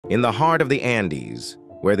In the heart of the Andes,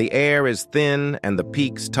 where the air is thin and the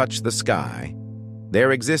peaks touch the sky,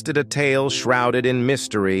 there existed a tale shrouded in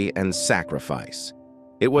mystery and sacrifice.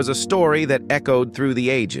 It was a story that echoed through the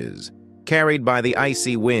ages, carried by the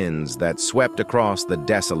icy winds that swept across the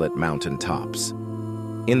desolate mountaintops.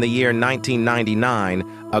 In the year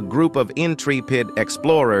 1999, a group of intrepid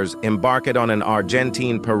explorers embarked on an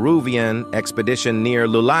Argentine-Peruvian expedition near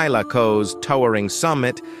Lulailaco's towering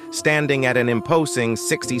summit, standing at an imposing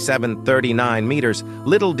 6,739 meters.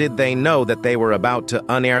 Little did they know that they were about to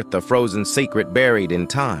unearth the frozen secret buried in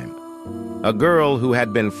time. A girl who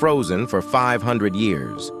had been frozen for 500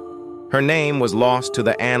 years. Her name was lost to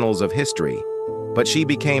the annals of history, but she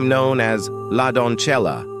became known as La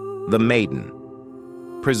Doncella, the Maiden.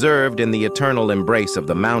 Preserved in the eternal embrace of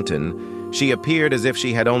the mountain, she appeared as if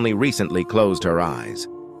she had only recently closed her eyes.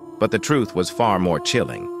 But the truth was far more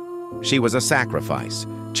chilling. She was a sacrifice,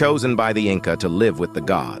 chosen by the Inca to live with the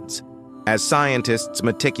gods. As scientists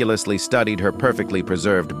meticulously studied her perfectly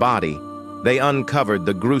preserved body, they uncovered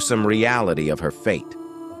the gruesome reality of her fate.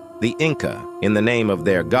 The Inca, in the name of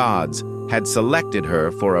their gods, had selected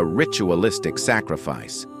her for a ritualistic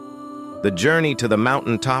sacrifice. The journey to the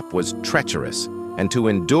mountaintop was treacherous, and to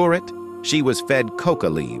endure it, she was fed coca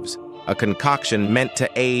leaves, a concoction meant to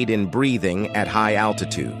aid in breathing at high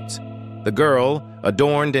altitudes. The girl,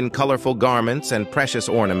 adorned in colorful garments and precious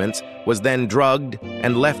ornaments, was then drugged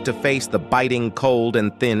and left to face the biting cold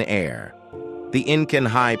and thin air. The Incan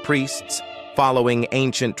high priests, following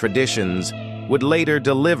ancient traditions, would later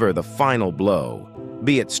deliver the final blow,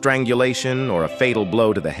 be it strangulation or a fatal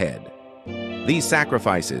blow to the head. These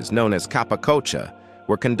sacrifices, known as capacocha,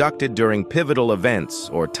 were conducted during pivotal events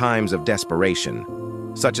or times of desperation,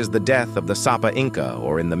 such as the death of the Sapa Inca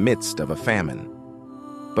or in the midst of a famine.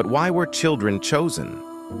 But why were children chosen?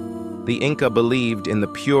 The Inca believed in the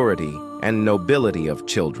purity and nobility of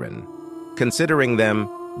children, considering them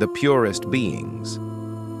the purest beings.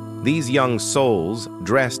 These young souls,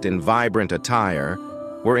 dressed in vibrant attire,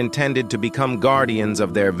 were intended to become guardians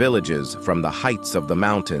of their villages from the heights of the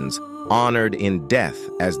mountains, honored in death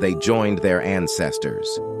as they joined their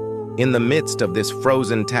ancestors. In the midst of this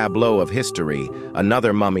frozen tableau of history,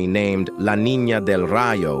 another mummy named La Niña del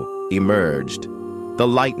Rayo emerged, the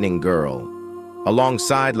Lightning Girl.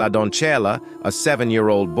 Alongside La Doncella, a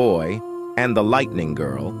 7-year-old boy, and the Lightning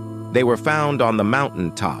Girl, they were found on the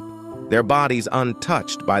mountaintop, their bodies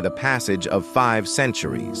untouched by the passage of 5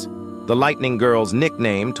 centuries. The Lightning Girl's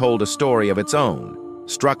nickname told a story of its own.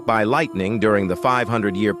 Struck by lightning during the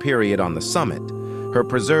 500-year period on the summit, her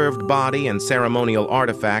preserved body and ceremonial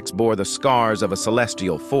artifacts bore the scars of a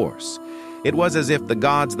celestial force. It was as if the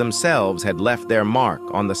gods themselves had left their mark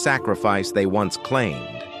on the sacrifice they once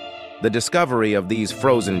claimed. The discovery of these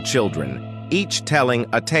frozen children, each telling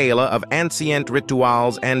a tale of ancient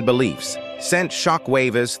rituals and beliefs, sent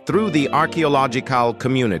shockwaves through the archaeological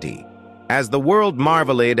community. As the world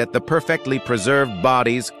marveled at the perfectly preserved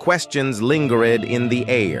bodies, questions lingered in the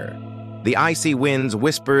air. The icy winds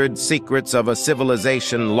whispered secrets of a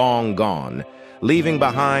civilization long gone, leaving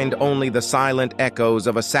behind only the silent echoes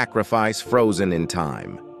of a sacrifice frozen in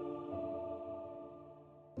time.